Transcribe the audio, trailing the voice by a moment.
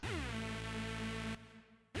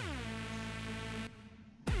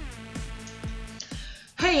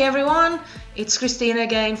Hey everyone, it's Christina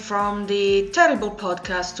again from the Terrible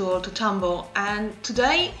Podcast Tour to Tumble, and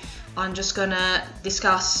today I'm just gonna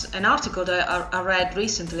discuss an article that I read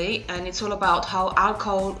recently, and it's all about how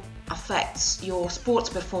alcohol affects your sports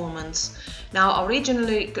performance. Now, I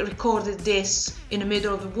originally recorded this in the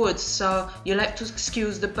middle of the woods, so you'll have to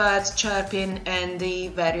excuse the birds chirping and the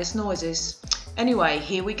various noises. Anyway,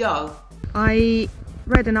 here we go. I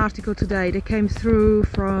read an article today that came through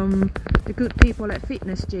from the good people at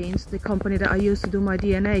Fitness Genes, the company that I use to do my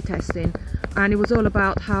DNA testing, and it was all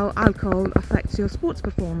about how alcohol affects your sports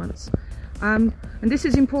performance. And this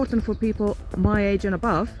is important for people my age and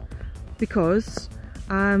above because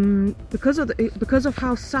of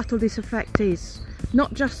how subtle this effect is,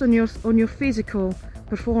 not just on your physical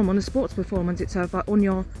performance, on the sports performance itself, but on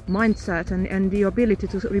your mindset and the ability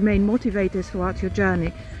to remain motivated throughout your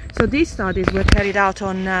journey. So these studies were carried out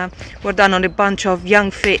were done on a bunch of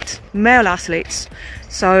young, fit male athletes.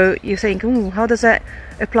 So you think, how does that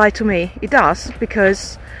apply to me? It does,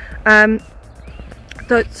 because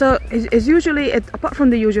so it's usually, apart from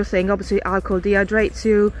the usual thing, obviously alcohol dehydrates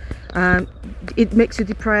you, it makes you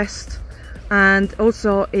depressed, and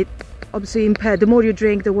also it obviously impairs. The more you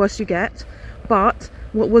drink, the worse you get. But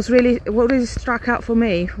what really struck out for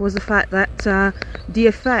me was the fact that the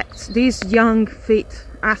effects, these young, fit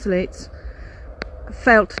athletes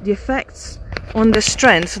felt the effects on the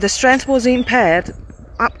strength. The strength was impaired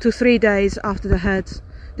up to 3 days after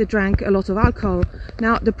they drank a lot of alcohol.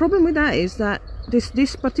 Now, the problem with that is that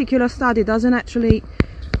this particular study doesn't actually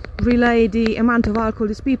relay the amount of alcohol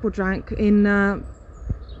these people drank in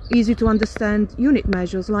easy to understand unit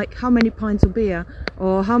measures, like how many pints of beer,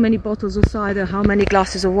 or how many bottles of cider, how many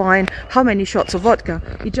glasses of wine, how many shots of vodka.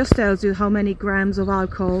 It just tells you how many grams of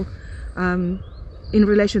alcohol in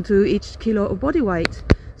relation to each kilo of body weight.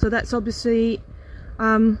 So that's obviously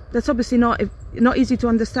not easy to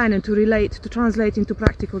understand and to translate into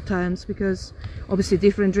practical terms, because obviously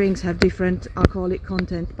different drinks have different alcoholic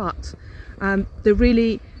content. But the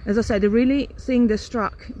really thing that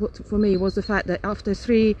struck for me was the fact that after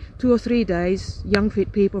 2 or 3 days, young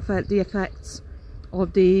fit people felt the effects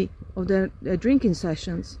of the drinking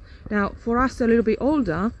sessions. Now, for us a little bit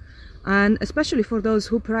older, and especially for those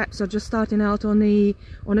who perhaps are just starting out on a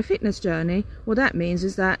fitness journey, what that means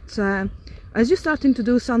is that as you're starting to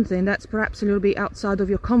do something that's perhaps a little bit outside of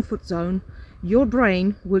your comfort zone, your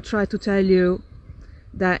brain will try to tell you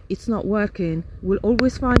that it's not working, will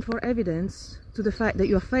always find for evidence to the fact that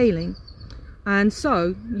you're failing. And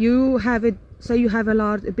so you have a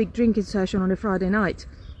big drinking session on a Friday night,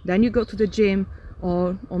 then you go to the gym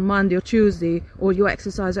or on Monday or Tuesday, or you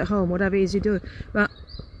exercise at home, whatever it is you do, but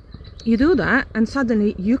you do that and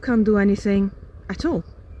suddenly you can't do anything at all.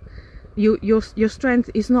 Your strength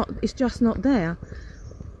is just not there,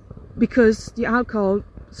 because the alcohol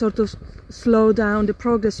sort of slowed down the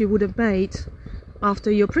progress you would have made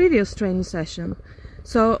after your previous training session.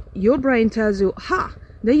 So your brain tells you,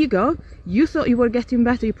 there you go, you thought you were getting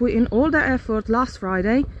better, you put in all that effort last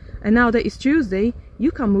Friday, and now that it's Tuesday,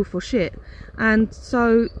 you can't move for shit. And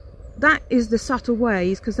so that is the subtle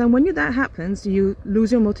ways, because then when that happens, you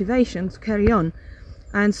lose your motivation to carry on.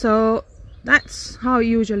 And so that's how it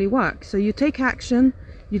usually works. So you take action,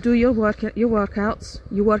 you do your workouts,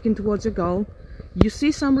 you're working towards your goal, you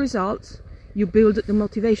see some results, you build the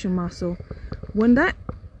motivation muscle. When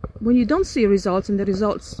you don't see results, and the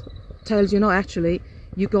results tells you, no, actually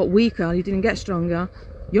you got weaker, you didn't get stronger,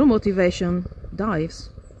 your motivation dives,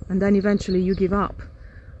 and then eventually you give up,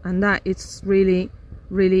 and that it's really,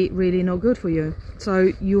 really, really no good for you.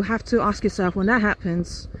 So you have to ask yourself, when that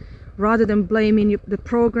happens, rather than blaming the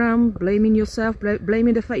program, blaming yourself,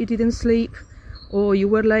 blaming the fact you didn't sleep, or you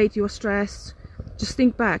were late, you were stressed, just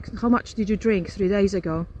think back, how much did you drink 3 days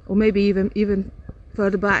ago? Or maybe even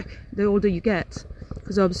further back, the older you get,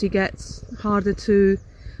 because obviously it gets harder to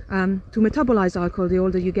metabolize alcohol the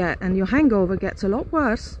older you get, and your hangover gets a lot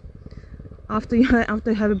worse after you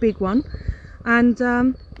have a big one. And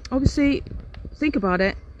obviously, think about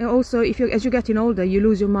it. Also, as you're getting older, you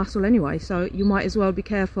lose your muscle anyway, so you might as well be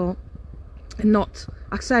careful and not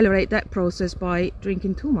accelerate that process by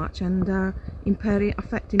drinking too much and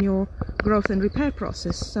affecting your growth and repair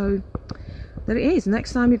process. So there it is.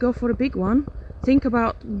 Next time you go for a big one, think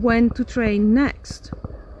about when to train next,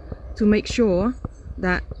 to make sure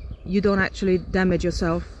that you don't actually damage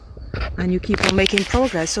yourself and you keep on making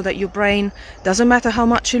progress, so that your brain, doesn't matter how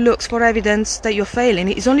much it looks for evidence that you're failing,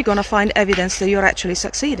 it's only going to find evidence that you're actually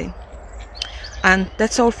succeeding. And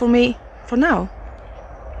that's all for me for now.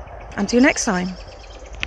 Until next time.